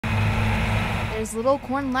there's little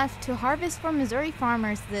corn left to harvest for Missouri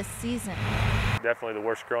farmers this season. Definitely the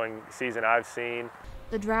worst growing season I've seen.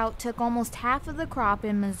 The drought took almost half of the crop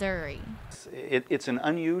in Missouri. It's an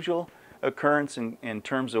unusual occurrence in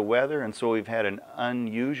terms of weather, and so we've had an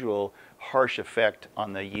unusual harsh effect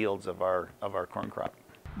on the yields of our corn crop.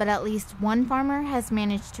 But at least one farmer has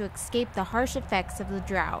managed to escape the harsh effects of the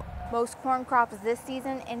drought. Most corn crops this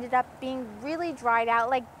season ended up being really dried out,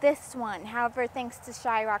 like this one. However, thanks to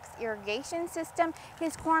Shyrock's irrigation system,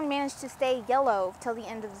 his corn managed to stay yellow till the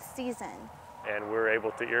end of the season. And we're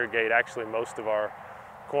able to irrigate actually most of our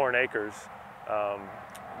corn acres.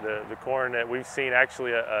 The corn that we've seen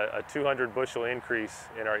actually a 200 bushel increase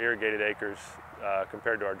in our irrigated acres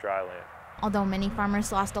compared to our dry land. Although many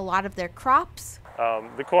farmers lost a lot of their crops,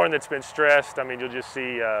 the corn that's been stressed, I mean, you'll just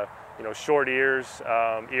see short ears,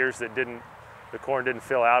 ears that the corn didn't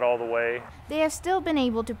fill out all the way. They have still been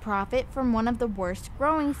able to profit from one of the worst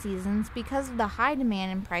growing seasons because of the high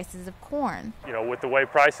demand and prices of corn. With the way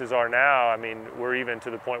prices are now, I mean, we're even to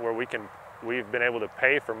the point where we've been able to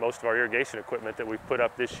pay for most of our irrigation equipment that we've put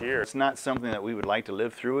up this year. It's not something that we would like to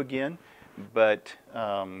live through again, but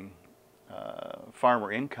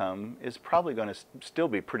farmer income is probably going to still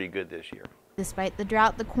be pretty good this year. Despite the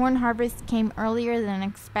drought, the corn harvest came earlier than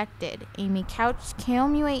expected. Amy Couch,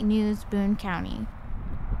 KOMU 8 News, Boone County.